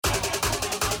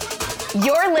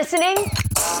You're listening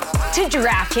to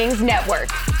DraftKings Network.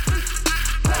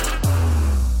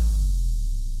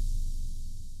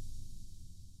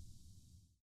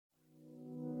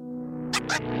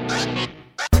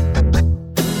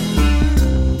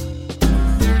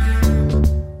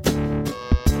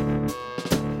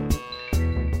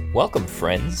 Welcome,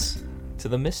 friends, to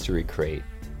the Mystery Crate.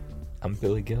 I'm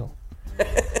Billy Gill.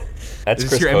 That's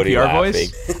Chris your Cody NPR laughing.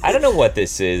 voice? I don't know what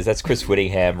this is. That's Chris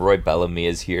Whittingham. Roy Bellamy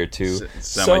is here too.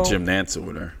 Sound like Jim Nantz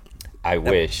over there. I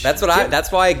wish. That's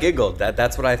why I giggled.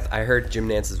 That's what I heard Jim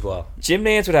Nantz as well. Jim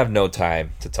Nantz would have no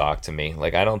time to talk to me.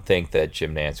 Like, I don't think that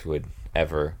Jim Nantz would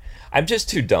ever. I'm just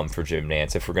too dumb for Jim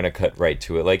Nantz if we're going to cut right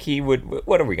to it. Like, he would.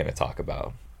 What are we going to talk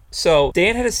about? So,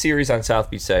 Dan had a series on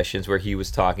South Beach Sessions where he was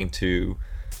talking to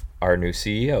our new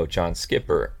CEO, John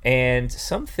Skipper, and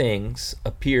some things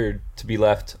appeared to be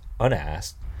left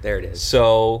unasked. There it is.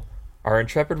 So, our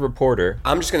intrepid reporter.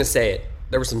 I'm just gonna say it.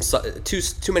 There were some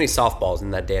too many softballs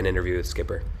in that Dan interview with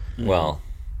Skipper. Well,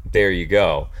 there you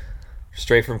go.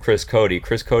 Straight from Chris Cody.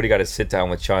 Chris Cody got to sit down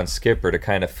with John Skipper to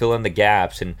kind of fill in the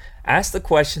gaps and ask the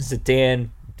questions that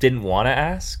Dan didn't want to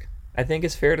ask, I think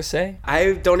is fair to say.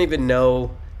 I don't even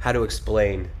know how to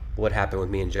explain what happened with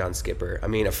me and John Skipper. I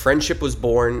mean, a friendship was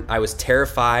born. I was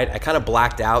terrified. I kind of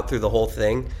blacked out through the whole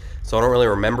thing, so I don't really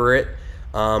remember it.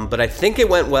 But I think it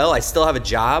went well. I still have a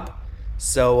job.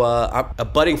 So a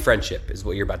budding friendship is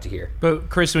what you're about to hear. But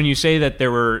Chris, when you say that there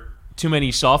were too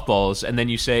many softballs and then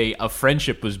you say a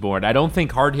friendship was born, I don't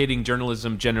think hard-hitting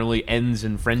journalism generally ends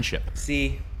in friendship.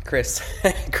 See, Chris,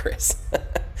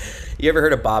 you ever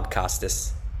heard of Bob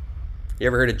Costas? You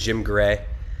ever heard of Jim Gray?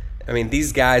 I mean,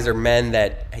 these guys are men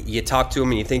that you talk to them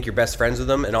and you think you're best friends with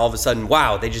them, and all of a sudden,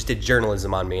 wow, they just did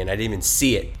journalism on me, and I didn't even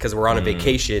see it because we're on a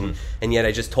vacation, and yet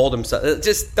I just told them so.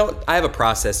 Just don't. I have a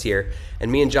process here,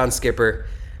 and me and John Skipper,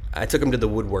 I took him to the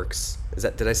Woodworks.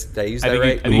 Did I use that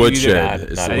right? I think Woodshed.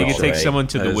 Not I think at it all, takes right? someone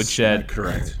to the That is woodshed.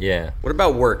 Correct. Yeah. What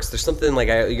about Works? There's something like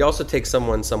you also take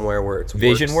someone somewhere where it's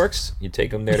Vision Works? You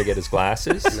take him there to get his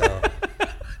glasses? No.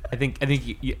 I think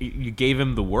you gave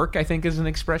him the work, I think is an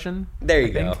expression. There you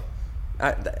I go. think.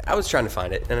 I was trying to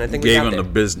find it, and I think we Gave got him there. the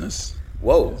business.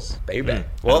 Whoa, baby. I don't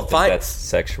Well, think fine. that's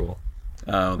sexual.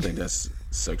 I don't think that's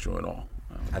sexual at all.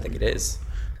 I think it is.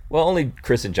 Well, only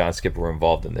Chris and John Skipper were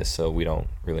involved in this, so we don't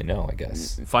really know, I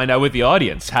guess. Find out with the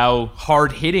audience how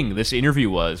hard-hitting this interview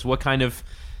was. What kind of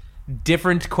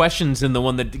different questions than the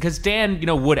one that... Because Dan,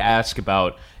 would ask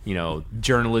about,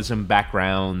 journalism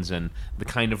backgrounds and the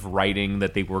kind of writing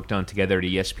that they worked on together at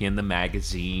ESPN, the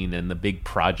magazine, and the big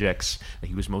projects that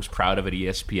he was most proud of at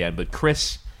ESPN. But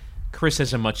Chris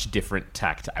has a much different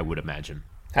tact, I would imagine.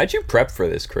 How'd you prep for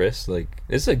this, Chris? Like,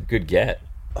 this is a good get.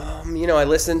 I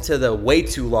listened to the way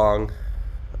too long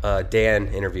Dan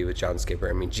interview with John Skipper.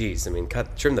 I mean, geez.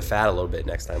 Trim the fat a little bit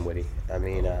next time, Witty. I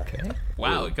mean,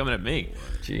 Wow, coming at me.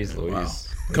 Jeez Louise.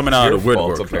 Wow. Coming out of your fault,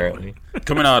 woodwork, apparently.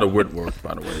 Coming out of woodwork,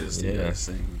 by the way, is the Yeah.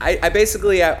 thing. I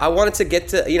basically I wanted to get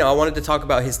to I wanted to talk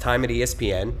about his time at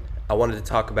ESPN. I wanted to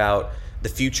talk about the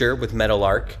future with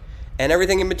Meadowlark and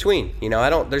everything in between.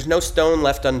 There's no stone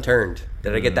left unturned.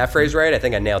 Did I get that phrase right? I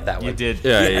think I nailed that one. You did.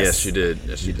 Yeah, Yes. yes, you did.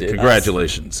 Yes, you did. did.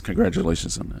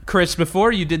 Congratulations on that. Chris,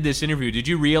 before you did this interview, did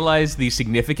you realize the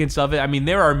significance of it? I mean,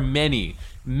 there are many,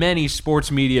 many sports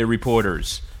media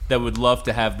reporters that would love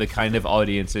to have the kind of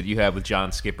audience that you have with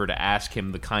John Skipper to ask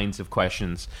him the kinds of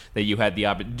questions that you had the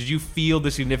opportunity. Did you feel the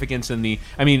significance in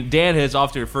Dan has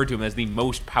often referred to him as the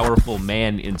most powerful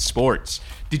man in sports.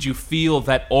 Did you feel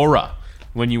that aura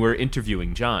when you were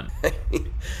interviewing John?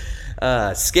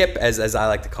 Skip, as I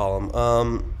like to call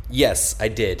him. Yes, I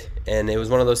did, and it was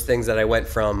one of those things that I went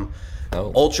from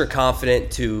ultra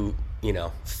confident to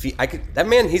that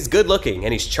man. He's good looking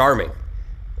and he's charming.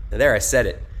 There, I said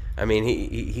it. I mean,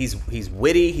 he's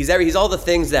witty. He's all the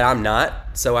things that I'm not.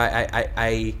 So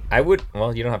I would.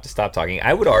 Well, you don't have to stop talking.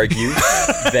 I would argue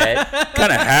that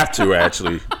Kind of have to,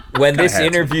 actually. when Kinda this had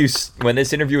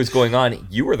to. interview was going on,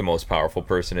 you were the most powerful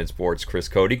person in sports, Chris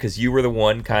Cody, because you were the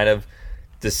one kind of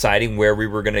deciding where we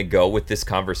were going to go with this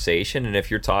conversation. And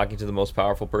if you're talking to the most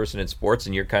powerful person in sports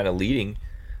and you're kind of leading,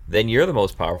 then you're the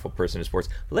most powerful person in sports.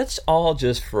 Let's all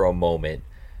just for a moment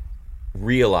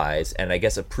realize and I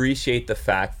guess appreciate the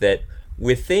fact that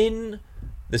within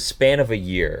the span of a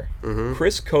year,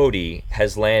 Chris Cody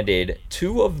has landed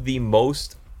two of the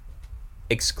most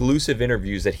exclusive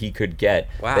interviews that he could get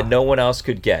that no one else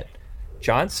could get.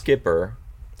 John Skipper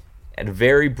and a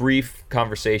very brief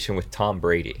conversation with Tom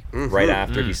Brady right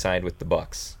after he signed with the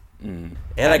Bucks. and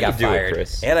I got fired.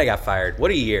 Chris? And I got fired.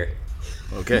 What a year!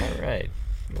 Okay. All right.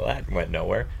 Well, that went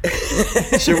nowhere.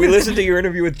 Should we listen to your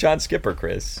interview with John Skipper,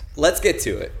 Chris? Let's get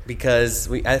to it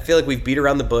because I feel like we've beat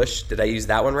around the bush. Did I use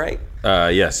that one right?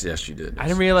 Yes, you did. I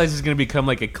didn't realize it's going to become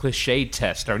like a cliche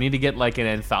test. Do I need to get like an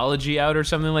anthology out or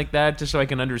something like that just so I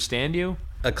can understand you?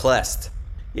 A Clest.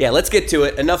 Yeah, let's get to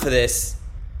it. Enough of this.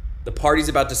 The party's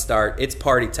about to start. It's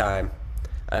party time.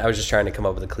 I was just trying to come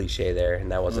up with a cliche there,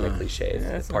 and that wasn't a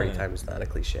cliche. Party time is not a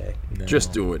cliche. No.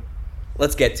 Just do it.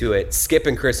 Let's get to it. Skip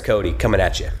and Chris Cody coming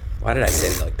at you. Why did I say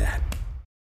it like that?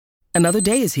 Another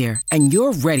day is here, and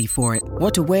you're ready for it.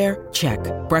 What to wear? Check.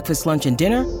 Breakfast, lunch, and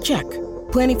dinner? Check.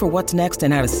 Planning for what's next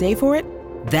and how to save for it?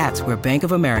 That's where Bank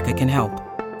of America can help.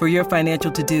 For your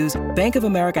financial to-dos, Bank of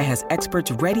America has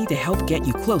experts ready to help get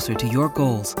you closer to your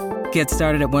goals. Get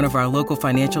started at one of our local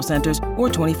financial centers or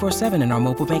 24/7 in our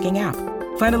mobile banking app.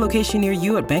 Find a location near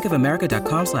you at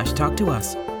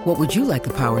bankofamerica.com/talktous. What would you like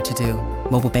the power to do?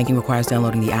 Mobile banking requires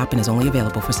downloading the app and is only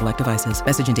available for select devices.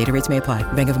 Message and data rates may apply.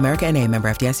 Bank of America N.A., member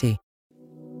FDIC.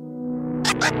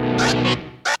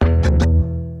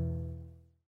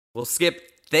 Well, Skip,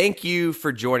 thank you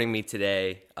for joining me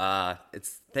today.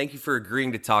 Thank you for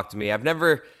agreeing to talk to me.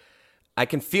 I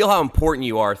can feel how important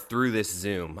you are through this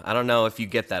Zoom. I don't know if you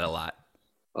get that a lot.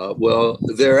 Well,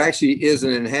 there actually is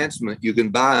an enhancement you can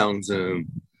buy on Zoom,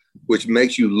 which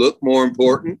makes you look more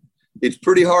important. It's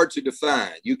pretty hard to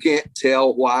define. You can't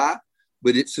tell why,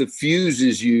 but it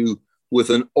suffuses you with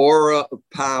an aura of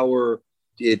power.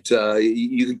 You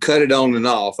can cut it on and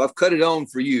off. I've cut it on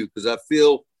for you because I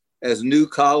feel as a new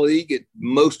colleague, it's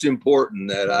most important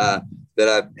that I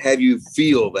have you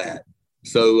feel that.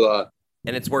 So,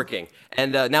 and it's working.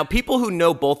 And now people who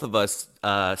know both of us,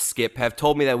 Skip, have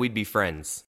told me that we'd be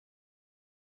friends.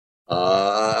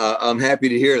 I'm happy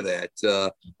to hear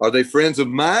that. Are they friends of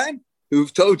mine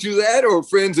who've told you that, or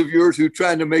friends of yours who are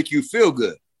trying to make you feel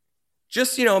good?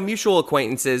 Just, mutual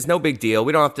acquaintances. No big deal.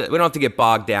 We don't have to get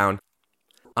bogged down.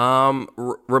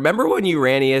 Remember when you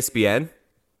ran ESPN?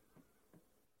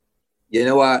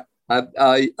 Yes.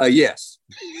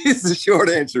 It's the short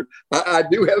answer. I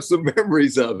do have some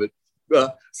memories of it.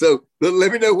 So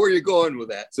let me know where you're going with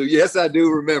that. So yes, I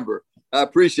do remember. I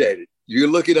appreciate it. You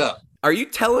can look it up. Are you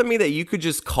telling me that you could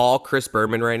just call Chris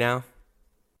Berman right now?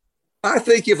 I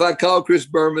think if I call Chris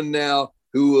Berman now,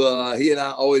 who he and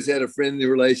I always had a friendly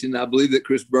relation, I believe that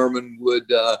Chris Berman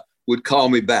would call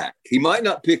me back. He might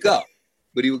not pick up,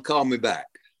 but he would call me back.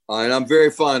 And I'm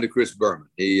very fond of Chris Berman.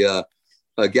 He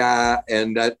a guy,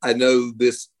 and I know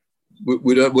this.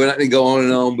 We're not going to go on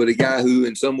and on, but a guy who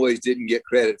in some ways didn't get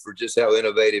credit for just how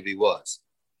innovative he was.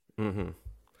 Mm-hmm.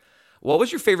 What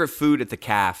was your favorite food at the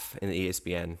CAF in the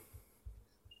ESPN?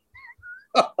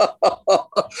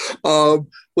 Well,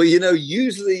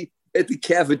 usually at the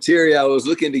cafeteria, I was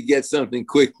looking to get something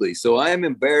quickly. So I am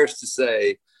embarrassed to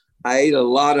say I ate a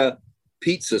lot of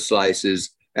pizza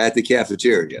slices at the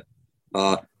cafeteria.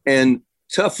 And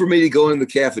tough for me to go in the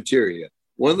cafeteria.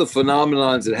 One of the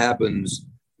phenomenons that happens,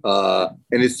 and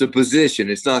it's the position,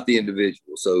 it's not the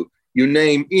individual. So you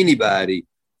name anybody.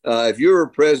 If you're a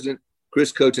president,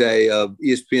 Chris Cote of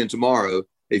ESPN tomorrow,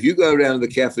 if you go down to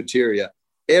the cafeteria,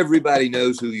 everybody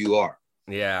knows who you are.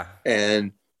 Yeah.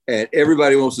 And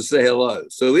everybody wants to say hello.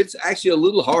 So it's actually a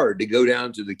little hard to go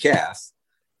down to the CAF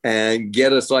and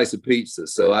get a slice of pizza.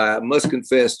 So I must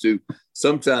confess to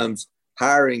sometimes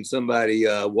hiring somebody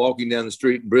walking down the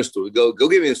street in Bristol to go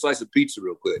get me a slice of pizza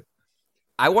real quick.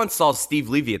 I once saw Steve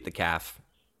Levy at the CAF.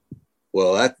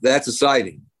 Well, that's a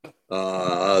sighting.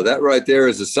 That right there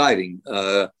is a sighting,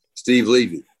 Steve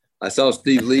Levy. I saw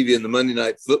Steve Levy in the Monday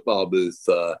Night Football booth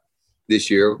this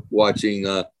year, watching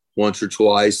once or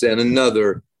twice, and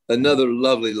another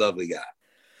lovely, lovely guy.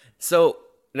 So,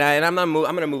 and I'm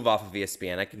going to move off of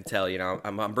ESPN. I can tell,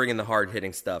 I'm bringing the hard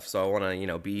hitting stuff, so I want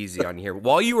to, be easy on you here.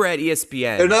 While you were at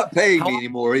ESPN, they're not paying me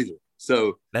anymore either.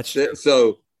 So that's true.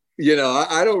 So,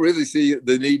 I don't really see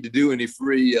the need to do any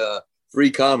free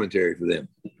commentary for them.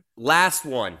 Last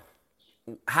one.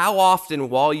 How often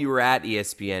while you were at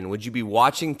ESPN would you be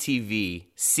watching TV,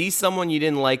 see someone you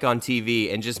didn't like on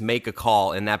TV, and just make a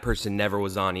call, and that person never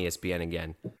was on ESPN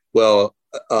again? Well,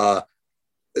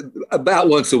 about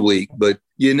once a week, but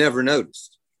you never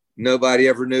noticed. Nobody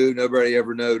ever knew. Nobody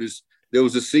ever noticed. There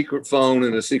was a secret phone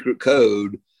and a secret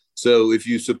code. So if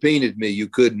you subpoenaed me, you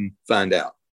couldn't find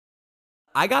out.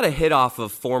 I got a hit off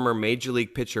of former Major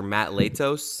League pitcher Matt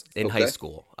Latos in high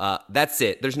school. That's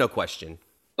it. There's no question.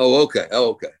 Oh, okay.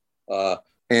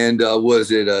 And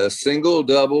was it a single,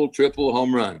 double, triple,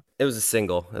 home run? It was a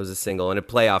single. In a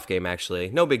playoff game, actually.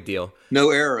 No big deal.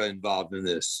 No error involved in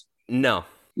this. No.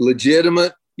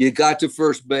 Legitimate. You got to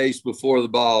first base before the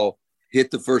ball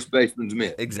hit the first baseman's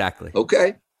mitt. Exactly.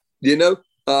 Okay.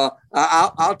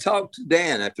 I'll talk to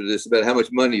Dan after this about how much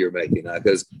money you're making,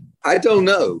 because I don't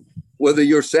know whether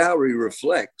your salary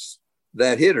reflects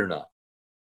that hit or not.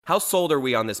 How sold are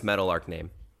we on this Meadowlark name?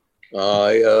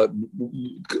 We're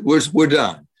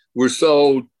done. We're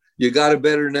sold. You got a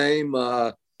better name?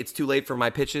 It's too late for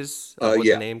my pitches of what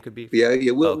yeah. the name could be?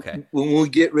 Yeah. Okay. When we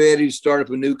get ready to start up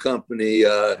a new company,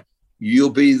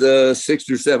 you'll be the 6th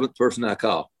or 7th person I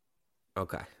call.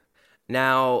 Okay.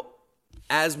 Now,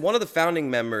 as one of the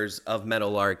founding members of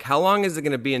Meadowlark, how long is it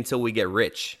going to be until we get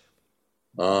rich?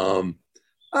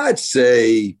 I'd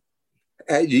say,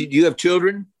 do you have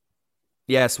children?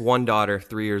 Yes, one daughter,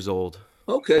 3 years old.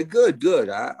 Okay, good.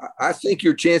 I think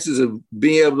your chances of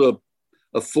being able to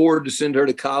afford to send her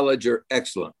to college are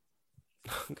excellent.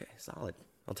 Okay, solid.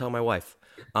 I'll tell my wife.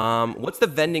 What's the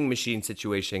vending machine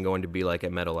situation going to be like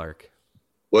at Meadowlark?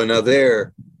 Well, now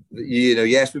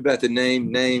you asked me about the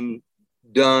name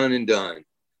done.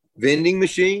 Vending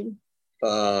machine.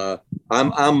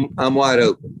 I'm wide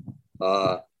open.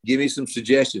 Give me some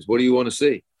suggestions. What do you want to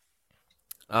see?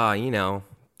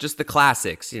 Just the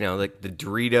classics, like the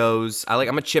Doritos.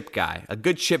 I'm a chip guy, a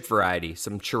good chip variety,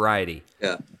 some variety.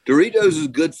 Yeah. Doritos is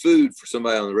good food for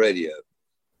somebody on the radio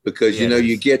because, you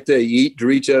eat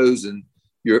Doritos and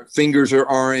your fingers are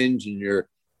orange and your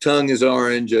tongue is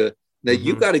orange. Now,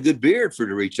 you've got a good beard for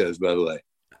Doritos, by the way.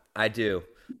 I do.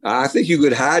 I think you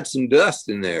could hide some dust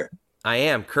in there. I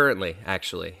am currently,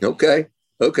 actually. Okay.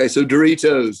 So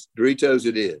Doritos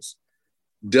it is.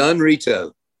 Done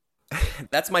Rito.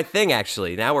 That's my thing,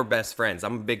 actually. Now we're best friends. I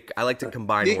like to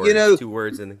combine words, 2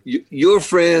 words. Your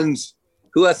friends,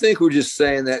 who I think were just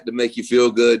saying that to make you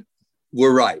feel good,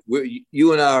 were right.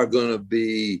 You and I are going to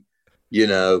be,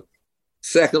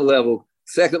 second level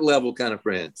kind of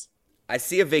friends. I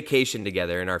see a vacation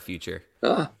together in our future.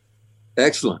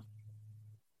 Excellent.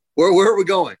 Where are we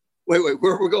going? Wait,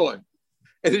 where are we going?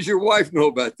 And does your wife know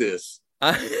about this?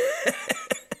 All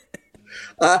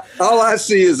I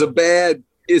see is a bad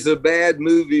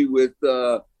movie with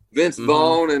Vince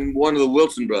Vaughn and one of the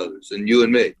Wilson brothers and you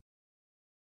and me.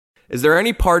 Is there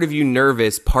any part of you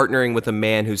nervous partnering with a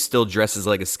man who still dresses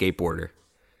like a skateboarder?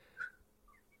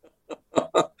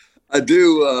 I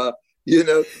do.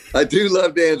 I do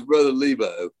love Dan's brother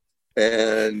Lebo,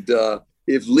 and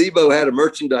if Lebo had a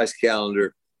merchandise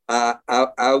calendar,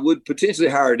 I would potentially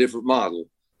hire a different model.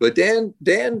 But Dan,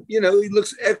 he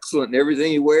looks excellent in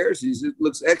everything he wears. He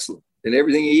looks excellent in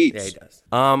everything he eats. Yeah, he does.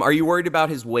 Are you worried about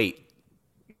his weight?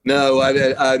 No,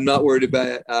 I'm not worried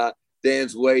about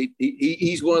Dan's weight.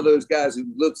 He's one of those guys who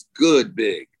looks good,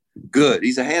 big, good.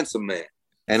 He's a handsome man,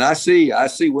 and I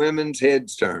see women's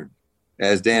heads turn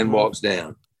as Dan walks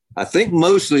down. I think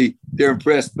mostly they're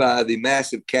impressed by the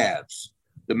massive calves.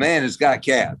 The man has got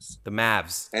calves. The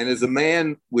Mavs. And as a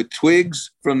man with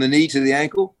twigs from the knee to the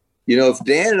ankle, if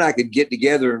Dan and I could get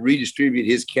together and redistribute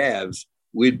his calves,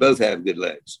 we'd both have good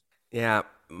legs. Yeah.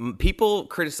 People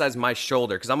criticize my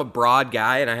shoulder because I'm a broad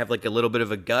guy and I have like a little bit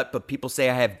of a gut, but people say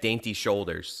I have dainty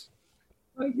shoulders.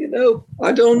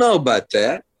 I don't know about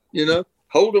that.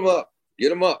 Hold them up. Get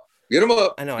them up.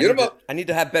 I know. I need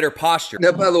to have better posture.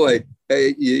 Now, by the way,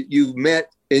 hey, you've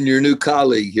met in your new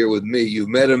colleague here with me. You've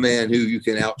met a man who you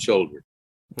can out-shoulder.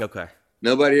 Okay.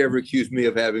 Nobody ever accused me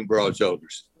of having broad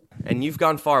shoulders. And you've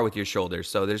gone far with your shoulders,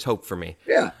 so there's hope for me.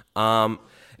 Yeah.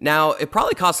 Now, it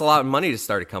probably costs a lot of money to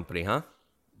start a company, huh?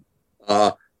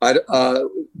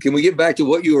 Can we get back to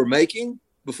what you were making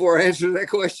before I answer that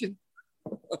question?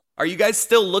 Are you guys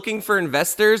still looking for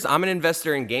investors? I'm an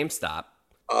investor in GameStop.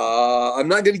 I'm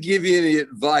not going to give you any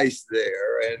advice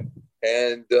there,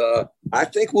 and I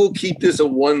think we'll keep this a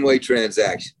one-way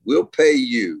transaction. We'll pay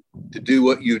you to do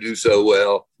what you do so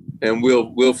well, and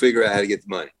we'll figure out how to get the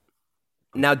money.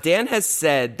 Now, Dan has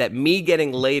said that me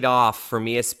getting laid off from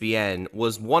ESPN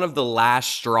was one of the last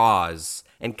straws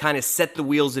and kind of set the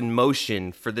wheels in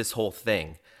motion for this whole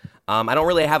thing. I don't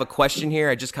really have a question here.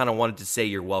 I just kind of wanted to say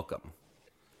you're welcome.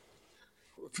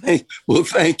 Well,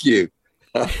 thank you.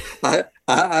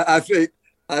 I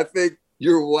think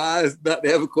you're wise not to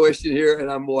have a question here, and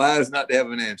I'm wise not to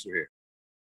have an answer here.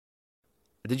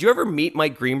 Did you ever meet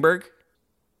Mike Greenberg?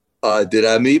 Did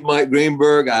I meet Mike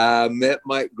Greenberg? I met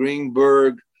Mike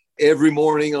Greenberg every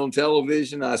morning on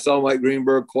television. I saw Mike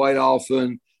Greenberg quite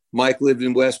often. Mike lived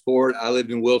in Westport. I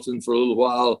lived in Wilton for a little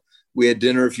while. We had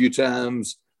dinner a few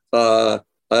times.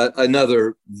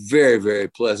 Another very, very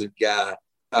pleasant guy.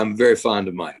 I'm very fond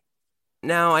of Mike.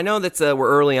 Now, I know that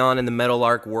we're early on in the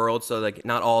Meadowlark world, so like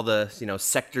not all the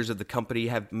sectors of the company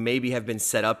have been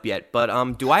set up yet.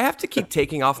 But do I have to keep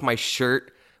taking off my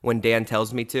shirt when Dan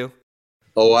tells me to?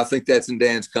 Oh, I think that's in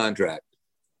Dan's contract.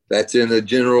 That's in the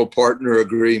general partner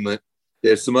agreement.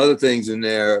 There's some other things in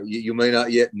there you may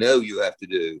not yet know you have to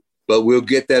do, but we'll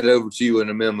get that over to you in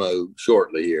a memo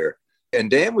shortly here. And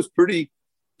Dan was pretty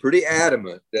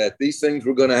adamant that these things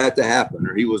were going to happen,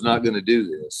 or he was not going to do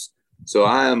this. So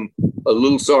I am a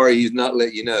little sorry he's not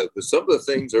let you know, because some of the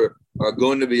things are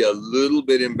going to be a little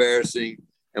bit embarrassing,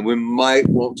 and we might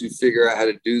want to figure out how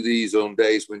to do these on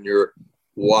days when your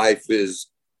wife is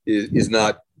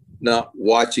not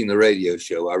watching the radio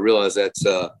show. I realize that's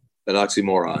an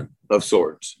oxymoron of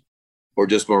sorts, or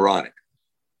just moronic.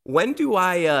 When do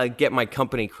I get my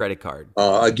company credit card?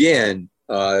 Again,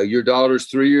 your daughter's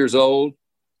 3 years old.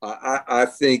 I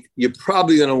think you're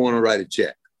probably going to want to write a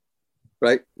check,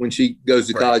 right? When she goes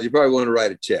to college, you probably want to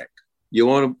write a check. You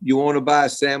want to buy a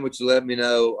sandwich, let me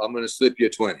know. I'm going to slip you a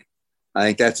 20. I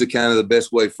think that's the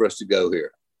best way for us to go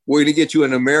here. We're going to get you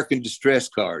an American Distress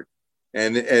card.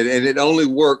 And it only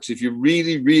works if you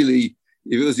really,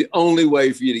 if it was the only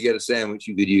way for you to get a sandwich,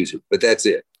 you could use it. But that's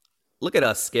it. Look at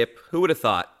us, Skip. Who would have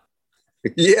thought?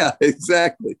 Yeah,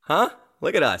 exactly. Huh?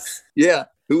 Look at us. Yeah,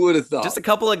 who would have thought? Just a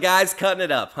couple of guys cutting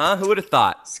it up, huh? Who would have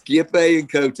thought? Skip A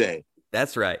and Cote.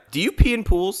 That's right. Do you pee in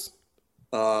pools?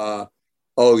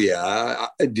 Oh yeah.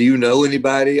 Do you know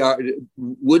anybody?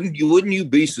 Wouldn't you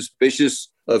be suspicious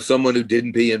of someone who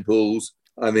didn't pee in pools?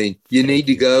 I mean, you need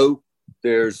to go.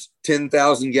 There's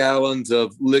 10,000 gallons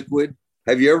of liquid.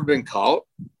 Have you ever been caught?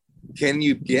 Can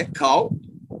you get caught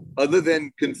other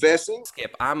than confessing?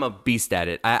 Skip, I'm a beast at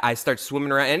it. I start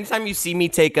swimming around. Anytime you see me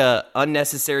take a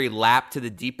unnecessary lap to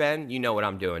the deep end, you know what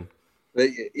I'm doing.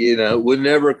 It would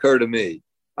never occur to me.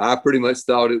 I pretty much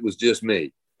thought it was just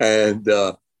me. And,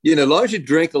 as long as you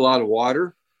drink a lot of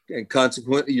water and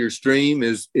consequently your stream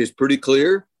is pretty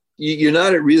clear, you're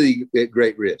not at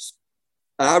great risk.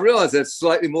 I realize that's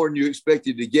slightly more than you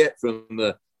expected to get from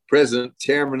the president,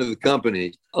 chairman of the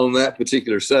company on that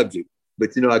particular subject. But,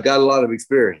 I got a lot of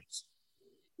experience.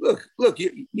 Look,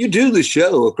 you do the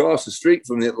show across the street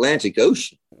from the Atlantic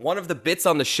Ocean. One of the bits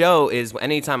on the show is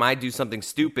anytime I do something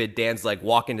stupid, Dan's like,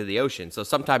 walk into the ocean. So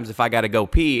sometimes if I got to go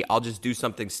pee, I'll just do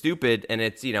something stupid and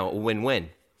it's, a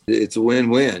win-win. It's a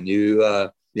win-win.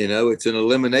 It's an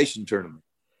elimination tournament.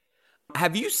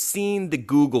 Have you seen the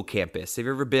Google campus? Have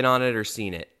you ever been on it or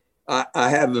seen it? I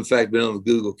have, in fact, been on the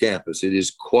Google campus. It is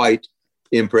quite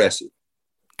impressive.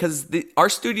 Because our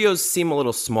studios seem a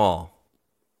little small.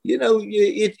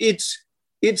 It's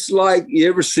like, you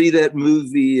ever see that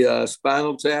movie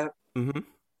Spinal Tap? Mm-hmm.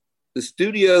 The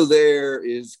studio there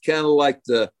is kind of like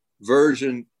the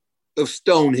version of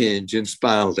Stonehenge in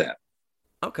Spinal Tap.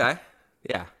 Okay.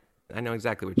 Yeah. I know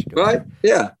exactly what you're doing. Right?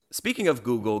 Yeah. Speaking of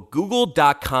Google,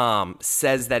 Google.com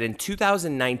says that in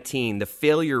 2019, the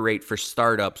failure rate for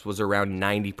startups was around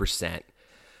 90%.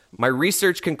 My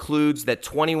research concludes that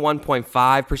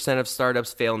 21.5% of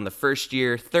startups fail in the first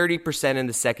year, 30% in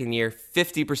the second year,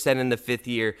 50% in the fifth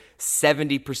year,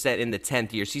 70% in the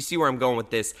 10th year. So you see where I'm going with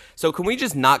this. So can we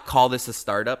just not call this a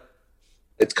startup?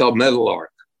 It's called Metal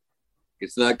Arc.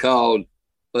 It's not called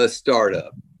a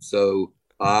startup. So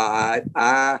I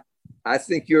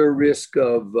think your risk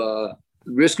of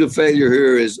failure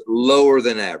here is lower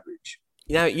than average.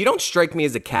 You don't strike me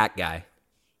as a cat guy.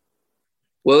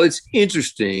 Well, it's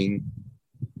interesting.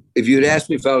 If you had asked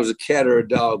me if I was a cat or a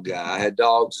dog guy, I had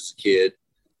dogs as a kid.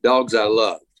 Dogs I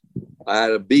loved. I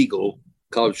had a beagle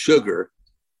called Sugar,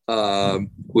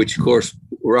 which, of course,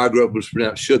 where I grew up was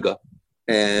pronounced Sugar.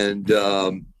 And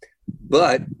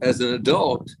but as an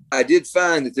adult, I did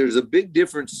find that there's a big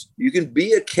difference. You can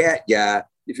be a cat guy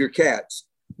if your cats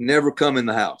never come in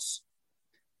the house.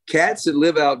 Cats that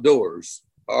live outdoors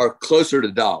are closer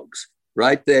to dogs,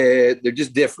 right? They're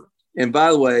just different. And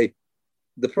by the way,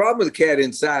 the problem with the cat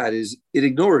inside is it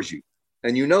ignores you,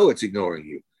 and it's ignoring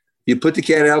you. You put the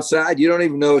cat outside, you don't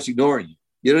even know it's ignoring you.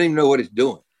 You don't even know what it's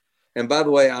doing. And by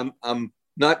the way, I'm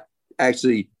not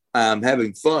actually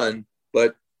having fun,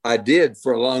 but I did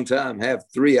for a long time have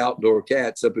 3 outdoor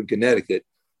cats up in Connecticut.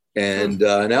 And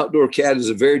an outdoor cat is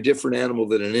a very different animal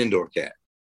than an indoor cat.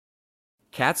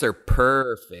 Cats are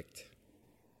perfect.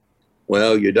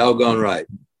 Well, you're doggone right.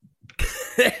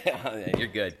 You're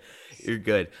good. You're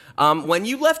good. When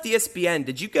you left ESPN,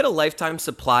 did you get a lifetime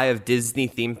supply of Disney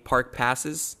theme park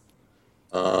passes?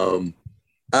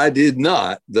 I did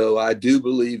not, though I do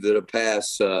believe that a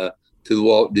pass to the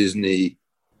Walt Disney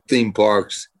theme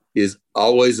parks is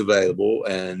always available,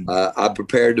 and I'm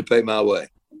prepared to pay my way.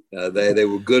 They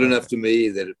were good enough to me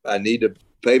that if I need to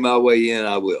pay my way in,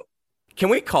 I will. Can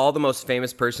we call the most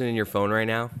famous person in your phone right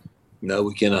now? No,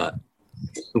 we cannot.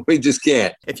 We just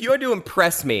can't. If you had to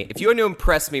impress me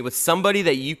with somebody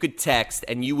that you could text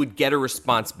and you would get a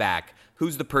response back,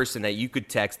 who's the person that you could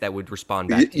text that would respond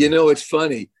back to you? It's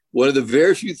funny. one of the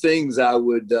very few things I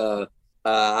would,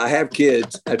 I have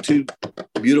kids. I have two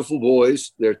beautiful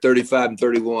boys. They're 35 and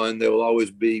 31. They will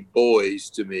always be boys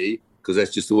to me because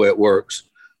that's just the way it works.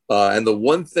 And the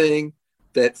one thing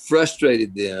that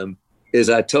frustrated them is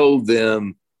I told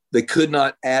them they could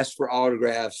not ask for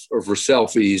autographs or for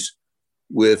selfies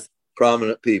with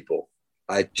prominent people.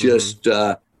 I just,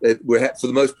 for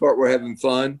the most part, we're having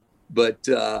fun, but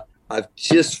I've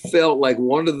just felt like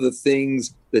one of the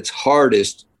things that's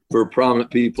hardest for prominent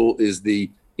people is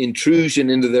the intrusion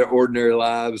into their ordinary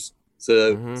lives.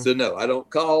 So no, I don't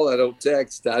call, I don't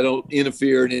text, I don't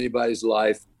interfere in anybody's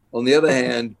life. On the other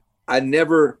hand, I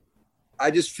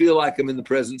just feel like I'm in the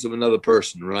presence of another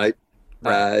person, right?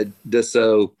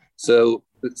 So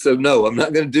no, I'm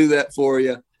not going to do that for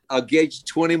you. I'll get you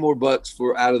 20 more bucks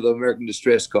for out of the American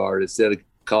Distress card instead of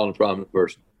calling a prominent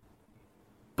person.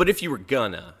 But if you were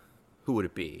gonna, who would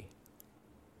it be?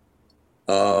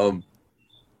 I'd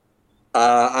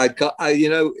call,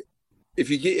 if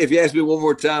you ask me one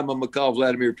more time, I'm gonna call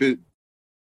Vladimir Putin.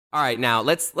 All right, now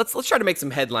let's try to make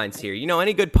some headlines here. You know,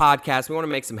 any good podcast, we want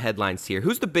to make some headlines here.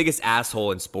 Who's the biggest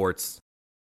asshole in sports?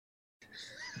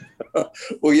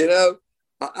 Well,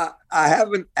 I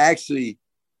haven't actually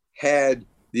had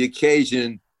the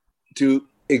occasion to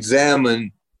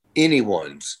examine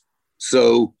anyone's.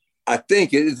 So I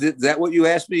think, is that what you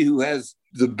asked me? Who has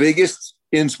the biggest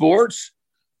in sports?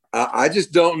 I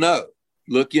just don't know.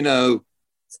 Look,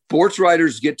 sports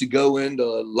writers get to go into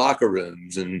locker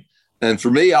rooms. And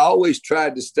for me, I always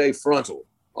tried to stay frontal.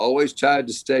 So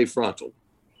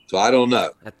I don't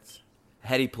know. That's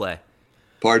heady play.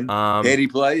 Pardon? Heady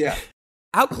play, yeah.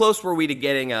 How close were we to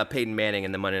getting Peyton Manning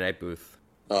in the Monday Night booth?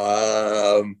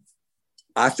 I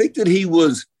think that he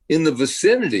was in the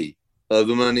vicinity of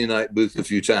the Monday Night booth a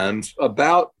few times.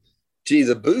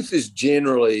 The booth is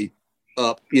generally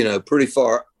up,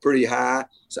 pretty high.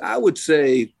 So I would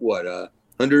say,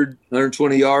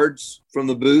 120 yards from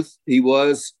the booth he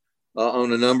was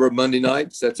on a number of Monday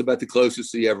nights. That's about the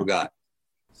closest he ever got.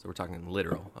 So we're talking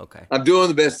literal. Okay. I'm doing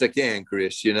the best I can,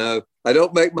 Chris. I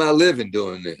don't make my living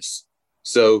doing this.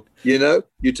 So, you're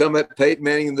talking about Peyton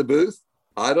Manning in the booth?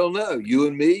 I don't know. You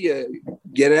and me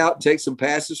get out, take some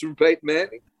passes from Peyton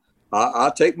Manning.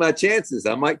 I'll take my chances.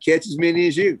 I might catch as many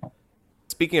as you.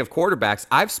 Speaking of quarterbacks,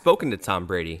 I've spoken to Tom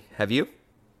Brady. Have you?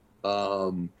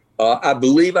 I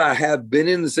believe I have been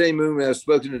in the same room and I've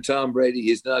spoken to Tom Brady.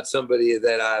 He's not somebody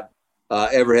that I've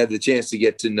ever had the chance to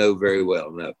get to know very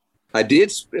well. No, I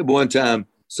did one time.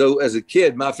 So as a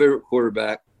kid, my favorite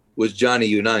quarterback was Johnny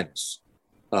Unitas.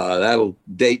 That'll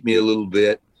date me a little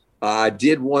bit. I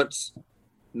did once,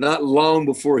 not long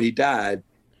before he died,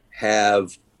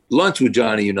 have lunch with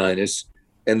Johnny Unitas.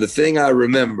 And the thing I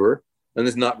remember, and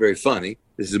it's not very funny,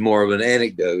 this is more of an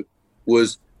anecdote,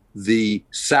 was the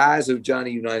size of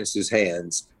Johnny Unitas's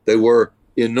hands. They were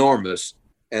enormous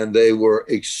and they were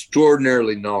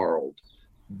extraordinarily gnarled.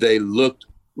 They looked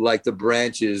like the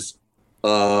branches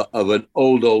of an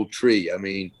old tree. I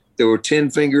mean, there were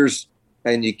 10 fingers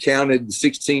and you counted the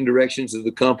 16 directions of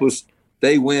the compass.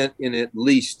 They went in at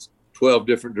least 12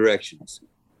 different directions.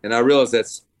 And I realized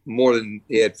that's more than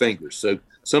he had fingers. So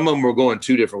some of them were going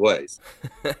two different ways.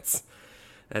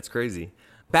 That's crazy.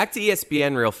 Back to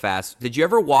ESPN real fast. Did you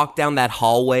ever walk down that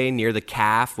hallway near the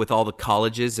calf with all the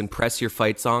colleges and press your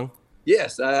fight song?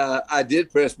 Yes, I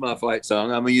did press my fight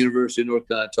song. I'm a University of North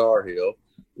Carolina Tar Heel,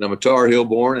 and I'm a Tar Heel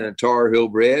born and a Tar Heel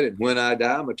bred. And when I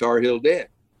die, I'm a Tar Heel dead.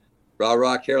 Rah,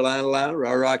 rah, Carolina, Lina,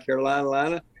 rah, rah, Carolina,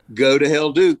 Lina, go to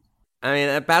hell, Duke. I mean,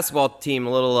 that basketball team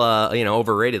a little,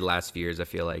 overrated last few years, I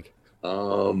feel like.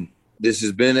 This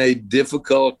has been a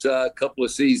difficult couple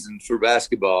of seasons for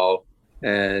basketball.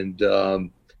 And,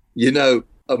 among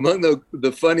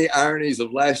the funny ironies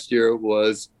of last year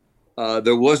was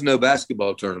there was no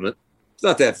basketball tournament. It's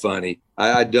not that funny.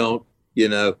 I don't,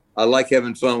 I like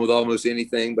having fun with almost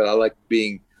anything, but I like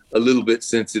being a little bit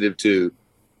sensitive too.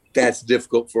 That's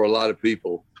difficult for a lot of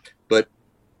people. But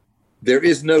there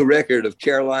is no record of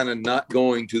Carolina not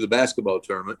going to the basketball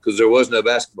tournament because there was no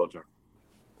basketball tournament.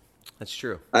 That's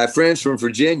true. I have friends from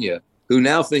Virginia who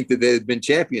now think that they've been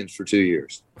champions for 2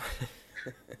 years.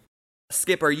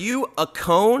 Skip, are you a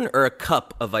cone or a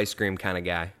cup of ice cream kind of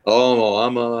guy? Oh,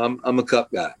 I'm a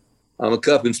cup guy. I'm a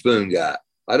cup and spoon guy.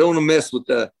 I don't want to mess with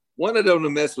I don't want to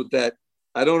mess with that.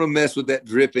 I don't want to mess with that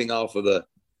dripping off of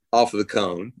the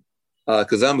cone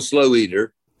because I'm a slow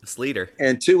eater. A sleeter.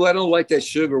 And two, I don't like that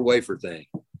sugar wafer thing.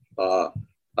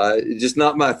 It's just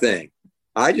not my thing.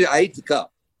 I eat the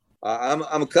cup. I'm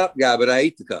a cup guy, but I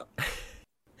eat the cup.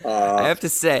 I have to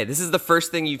say, this is the first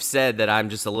thing you've said that I'm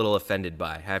just a little offended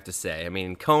by, I have to say. I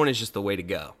mean, cone is just the way to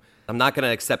go. I'm not going to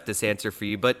accept this answer for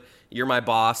you, but you're my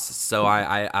boss, so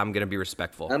I'm going to be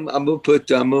respectful. I'm gonna put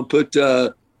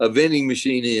a vending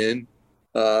machine in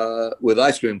with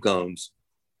ice cream cones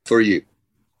for you.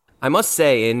 I must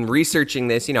say, in researching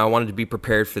this, I wanted to be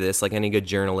prepared for this, like any good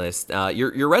journalist.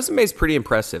 Your resume is pretty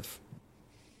impressive.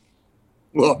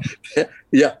 Well,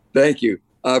 yeah, thank you.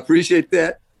 I appreciate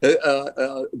that.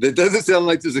 That doesn't sound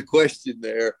like there's a question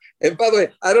there. And by the way,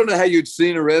 I don't know how you'd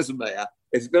seen a resume.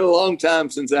 It's been a long time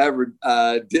since I ever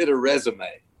did a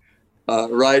resume,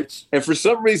 right? And for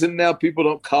some reason now people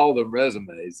don't call them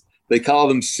resumes. They call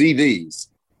them CVs,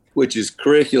 which is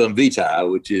curriculum vitae,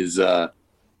 which is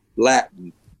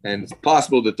Latin. And it's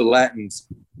possible that the Latins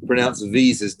pronounce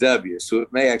V's as W, so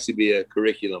it may actually be a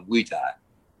curriculum vitae.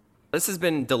 This has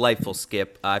been delightful,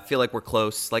 Skip. I feel like we're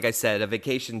close. Like I said, a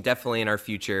vacation definitely in our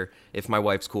future if my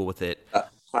wife's cool with it.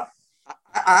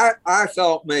 I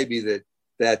thought maybe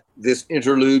that this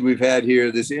interlude we've had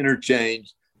here, this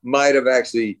interchange, might have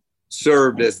actually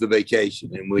served as the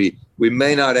vacation, and we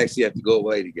may not actually have to go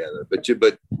away together.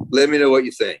 But let me know what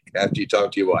you think after you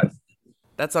talk to your wife.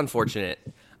 That's unfortunate.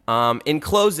 In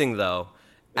closing, though,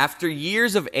 after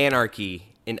years of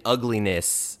anarchy and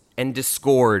ugliness and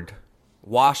discord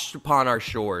washed upon our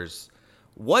shores,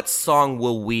 what song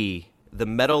will we, the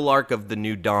meadowlark of the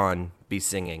new dawn, be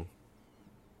singing?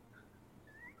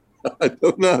 I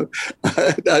don't know.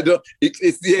 I don't.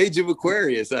 It's the age of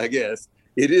Aquarius, I guess.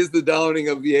 It is the dawning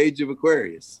of the age of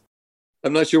Aquarius.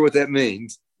 I'm not sure what that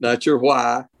means. Not sure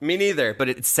why. Me neither, but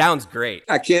it sounds great.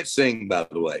 I can't sing, by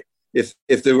the way.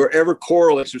 If there were ever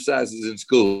choral exercises in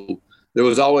school, there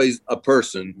was always a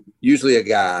person, usually a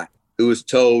guy, who was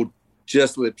told,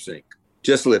 just lip sync.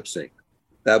 Just lip sync.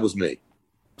 That was me.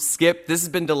 Skip, this has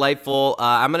been delightful.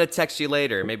 I'm going to text you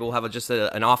later. Maybe we'll have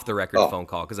an off-the-record phone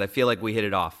call because I feel like we hit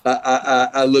it off.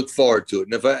 I look forward to it.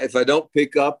 And if I don't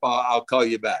pick up, I'll call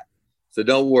you back. So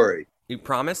don't worry. You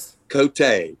promise?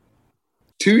 Cote.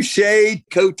 Touche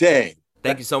Cote.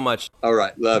 Thank you so much. All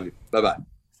right. Love you. Bye-bye.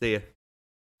 See ya.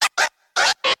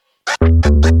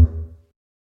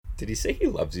 Did he say he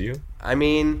loves you? I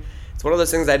mean, it's one of those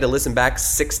things I had to listen back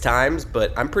 6 times,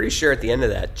 but I'm pretty sure at the end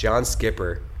of that, John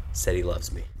Skipper said he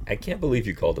loves me. I can't believe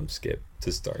you called him Skip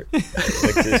to start.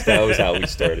 That was how we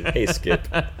started. Hey, Skip.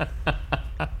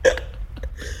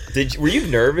 Were you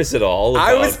nervous at all?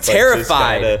 I was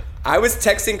terrified. I was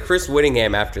texting Chris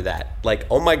Whittingham after that. Like,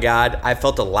 oh my God, I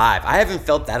felt alive. I haven't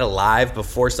felt that alive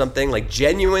before something. Like,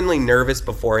 genuinely nervous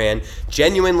beforehand,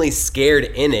 genuinely scared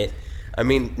in it. I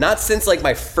mean, not since like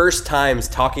my first times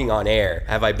talking on air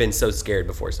have I been so scared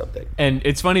before something. And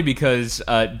it's funny because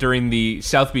during the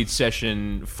South Beach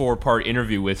session 4-part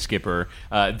interview with Skipper,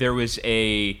 there was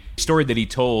a story that he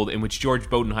told in which George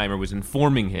Bodenheimer was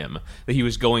informing him that he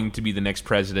was going to be the next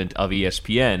president of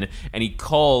ESPN, and he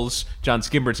calls John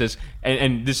Skipper and says,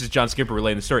 and this is John Skipper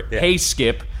relaying the story, Hey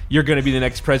Skip, you're going to be the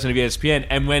next president of ESPN.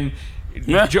 And when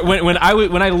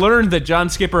I learned that John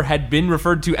Skipper had been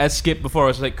referred to as Skip before, I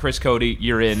was like, Chris Cody,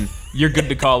 you're in. You're good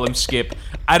to call him Skip.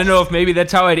 I don't know if maybe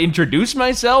that's how I'd introduce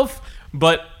myself,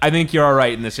 but I think you're all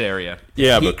right in this area.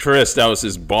 Yeah, but Chris, that was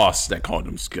his boss that called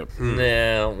him Skip.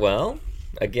 Nah, well,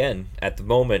 again, at the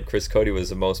moment, Chris Cody was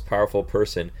the most powerful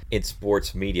person in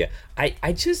sports media. I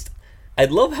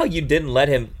love how you didn't let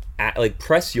him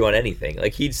press you on anything.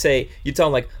 Like you'd tell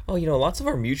him like, oh, lots of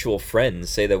our mutual friends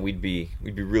say that we'd be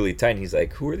really tight. And he's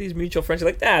like, who are these mutual friends?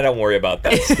 You're like, don't worry about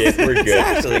that, Skip. We're good.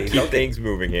 Exactly. Keep things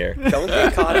moving here. Don't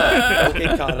get caught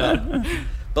up.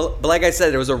 But like I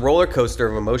said, it was a roller coaster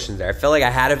of emotions there. I felt like I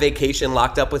had a vacation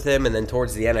locked up with him, and then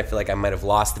towards the end, I feel like I might have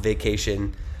lost the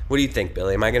vacation. What do you think,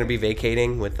 Billy? Am I going to be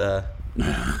vacating with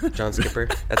John Skipper?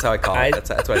 That's how I call it.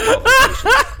 That's what I call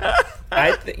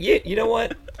vacation. You know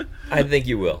what? I think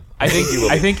you will. I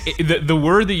think the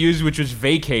word they used, which was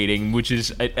vacating, which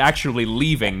is actually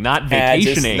leaving, not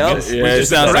vacationing. It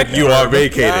sounds like you are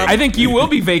vacating. I think you will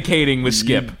be vacating with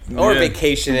Skip. Or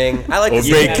vacationing. I like or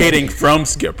vacating from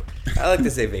Skip. I like to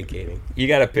say vacating. You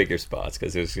got to pick your spots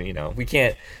because there's, we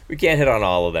can't hit on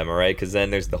all of them, all right? Because then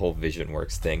there's the whole Vision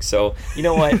Works thing. So you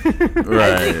know what?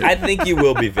 Right. I think you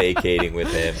will be vacating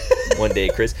with him one day,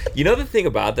 Chris. You know the thing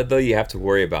about that though, you have to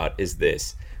worry about is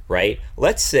this. Right?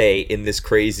 Let's say in this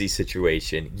crazy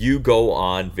situation, you go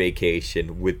on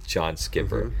vacation with John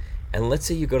Skipper, and let's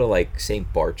say you go to like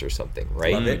St. Bart's or something,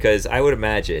 right? Because I would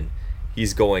imagine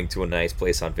he's going to a nice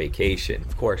place on vacation.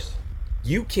 Of course.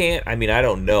 You can't, I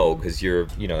don't know because you're,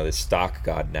 the stock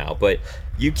god now, but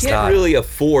you can't really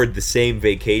afford the same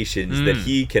vacations that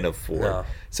he can afford. No.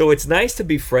 So it's nice to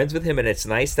be friends with him and it's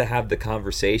nice to have the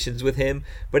conversations with him,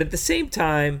 but at the same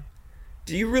time,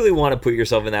 do you really want to put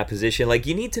yourself in that position? Like,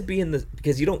 you need to be in the,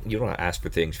 because you don't ask for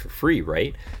things for free,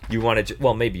 right? You want to,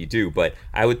 well, maybe you do, but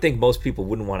I would think most people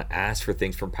wouldn't want to ask for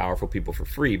things from powerful people for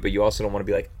free, but you also don't want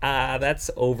to be like, that's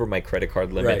over my credit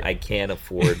card limit. Right. I can't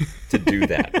afford to do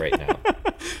that right now.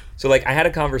 So, like, I had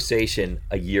a conversation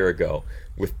a year ago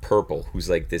with Purple, who's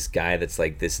like this guy that's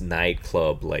like this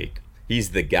nightclub, like,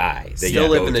 he's the guy. That Still you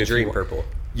living go the to. dream, Purple.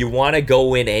 You want to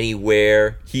go in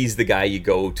anywhere, he's the guy you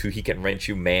go to. He can rent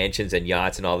you mansions and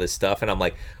yachts and all this stuff. And I'm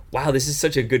like, wow, this is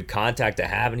such a good contact to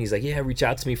have. And he's like, yeah, reach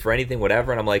out to me for anything,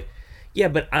 whatever. And I'm like, yeah,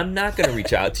 but I'm not going to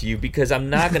reach out to you because I'm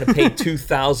not going to pay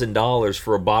 $2,000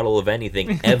 for a bottle of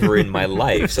anything ever in my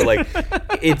life. So, like,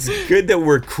 it's good that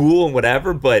we're cool and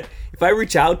whatever, but if I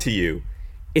reach out to you,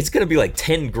 it's going to be like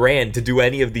 10 grand to do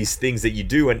any of these things that you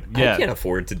do, and I can't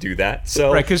afford to do that.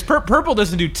 So Right, because Purple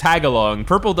doesn't do tag-along.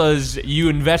 Purple does, you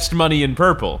invest money in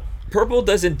Purple. Purple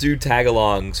doesn't do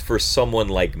tag-alongs for someone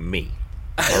like me,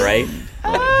 all right?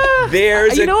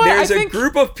 There's a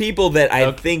group of people that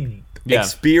I think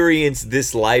experience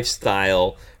this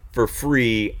lifestyle for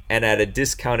free and at a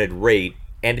discounted rate,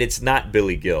 and it's not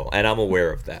Billy Gill, and I'm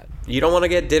aware of that. You don't want to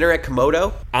get dinner at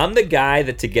Komodo? I'm the guy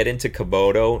that to get into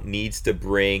Komodo needs to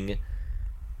bring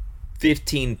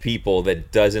 15 people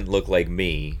that doesn't look like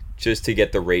me just to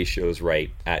get the ratios right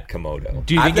at Komodo.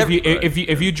 Do you think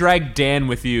if you drag Dan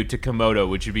with you to Komodo,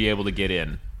 would you be able to get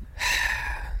in?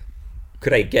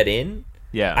 Could I get in?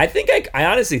 Yeah. I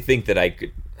honestly think that I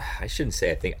could. I shouldn't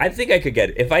say I think I could get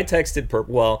it. If I texted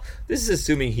Purple, well, this is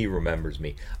assuming he remembers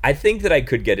me. I think that I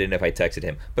could get in if I texted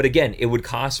him. But again, it would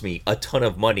cost me a ton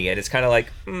of money. And it's kind of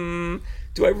like,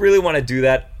 do I really want to do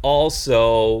that?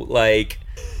 Also, like,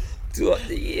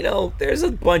 there's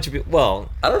a bunch of people.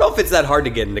 Well, I don't know if it's that hard to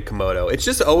get into Komodo. It's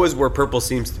just always where Purple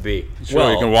seems to be.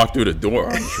 Sure, you can walk through the door,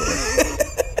 I'm sure.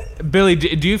 Billy,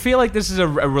 do you feel like this is a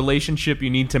relationship you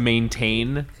need to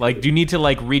maintain? Like, do you need to,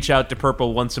 like, reach out to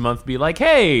Purple once a month, be like,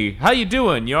 hey, how you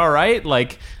doing? You all right?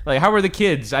 Like how are the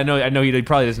kids? I know he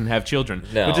probably doesn't have children.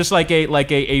 No. But just like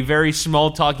a very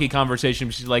small talky conversation.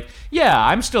 She's like, yeah,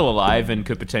 I'm still alive and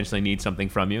could potentially need something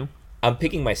from you. I'm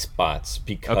picking my spots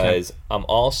because I'm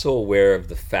also aware of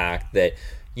the fact that,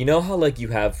 you know how, like, you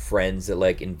have friends that,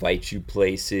 like, invite you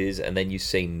places and then you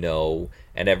say no,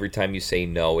 and every time you say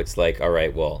no, it's like, all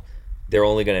right, well, they're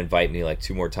only going to invite me like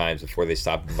 2 more times before they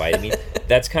stop inviting me.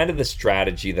 That's kind of the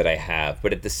strategy that I have.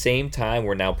 But at the same time,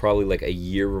 we're now probably like a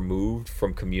year removed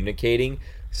from communicating.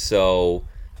 So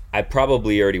I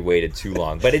probably already waited too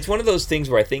long. But it's one of those things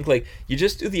where I think, like, you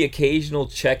just do the occasional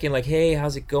check-in, like, hey,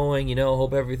 how's it going?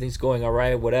 Hope everything's going all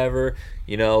right, whatever.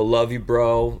 Love you,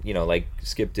 bro. Like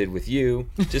Skip did with you.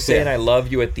 Just saying I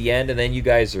love you at the end, and then you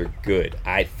guys are good,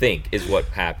 I think, is what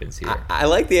happens here. I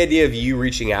like the idea of you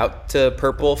reaching out to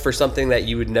Purple for something that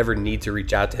you would never need to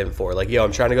reach out to him for. Like, yo,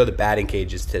 I'm trying to go to the batting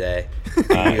cages today.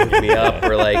 Can you hook me up?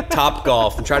 Or, like, Top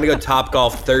Golf. I'm trying to go Top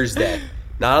Golf Thursday.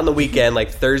 Not on the weekend, like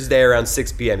Thursday around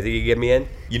 6 p.m. You think you can get me in?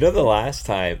 The last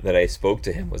time that I spoke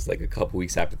to him was like a couple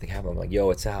weeks after the thing happened. I'm like, yo,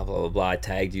 it's Al, blah, blah, blah. I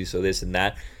tagged you, so this and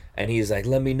that. And he's like,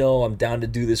 let me know. I'm down to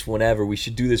do this whenever. We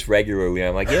should do this regularly.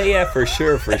 I'm like, yeah, for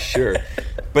sure.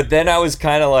 But then I was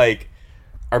kind of like,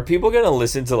 are people going to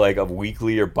listen to like a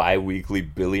weekly or bi-weekly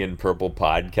Billy and Purple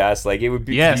podcast? Like, it would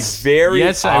be very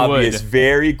obvious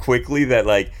very quickly that,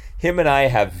 like, him and I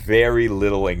have very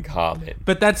little in common.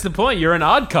 But that's the point. You're an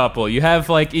odd couple. You have,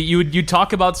 like, you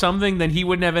talk about something, then he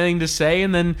wouldn't have anything to say,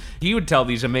 and then he would tell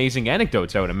these amazing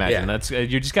anecdotes, I would imagine. Yeah. That's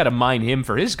you just got to mine him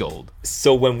for his gold.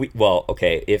 So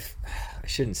if I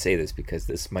shouldn't say this because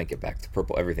this might get back to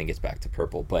Purple. Everything gets back to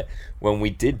Purple. But when we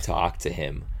did talk to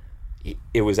him,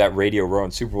 it was at Radio Row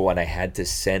and Super Bowl, and I had to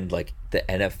send, like, the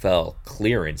NFL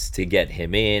clearance to get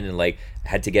him in, and, like,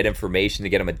 had to get information to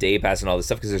get him a day pass and all this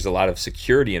stuff because there's a lot of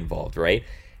security involved, right?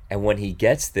 And when he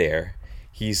gets there,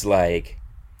 he's like,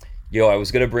 yo, I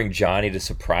was going to bring Johnny to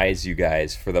surprise you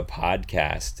guys for the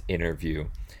podcast interview.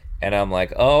 And I'm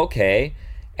like, oh, okay.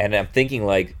 And I'm thinking,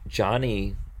 like,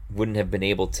 Johnny wouldn't have been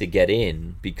able to get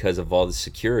in because of all the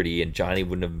security, and Johnny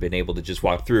wouldn't have been able to just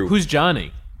walk through. Who's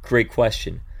Johnny? Great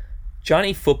question.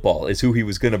 Johnny Football is who he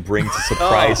was going to bring to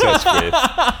surprise us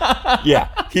with. Yeah,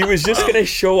 he was just going to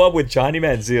show up with Johnny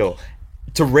Manziel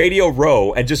to Radio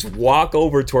Row and just walk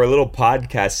over to our little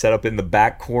podcast set up in the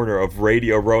back corner of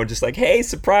Radio Row and just like, hey,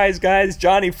 surprise, guys,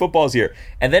 Johnny Football's here.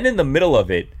 And then in the middle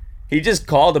of it, he just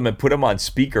called him and put him on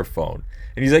speakerphone.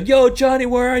 And he's like, yo, Johnny,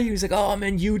 where are you? He's like, oh, I'm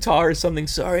in Utah or something.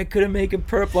 Sorry, I couldn't make it,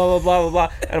 blah, blah, blah, blah,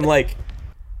 blah. And I'm like,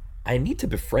 I need to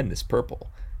befriend this Purple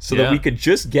so that we could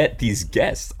just get these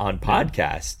guests on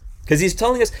podcasts. Because he was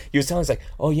telling us like,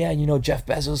 oh, yeah, Jeff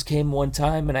Bezos came one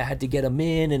time and I had to get him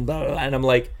in and blah, blah, blah. And I'm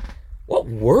like, What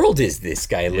world is this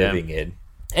guy living in?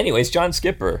 Anyways, John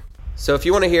Skipper. So if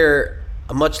you want to hear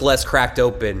a much less cracked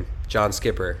open John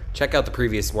Skipper, check out the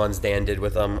previous ones Dan did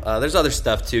with him. There's other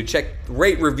stuff too. Check,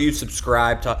 rate, review,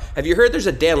 subscribe. Have you heard there's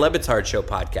a Dan Le Batard Show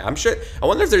podcast? I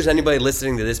wonder if there's anybody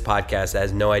listening to this podcast that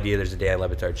has no idea there's a Dan Le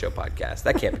Batard Show podcast.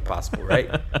 That can't be possible, right?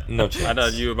 No chance. I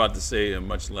thought you were about to say a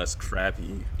much less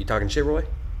crappy. You talking shit, Roy?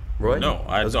 Roy? No,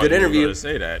 I it was a thought good you interview. were going to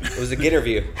say that. It was a good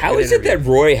interview. How is it that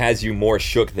Roy has you more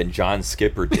shook than John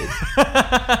Skipper did?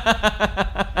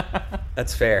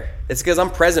 That's fair. It's because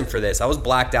I'm present for this. I was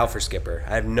blacked out for Skipper.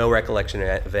 I have no recollection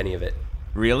of any of it.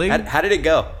 Really? How did it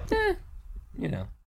go? You know.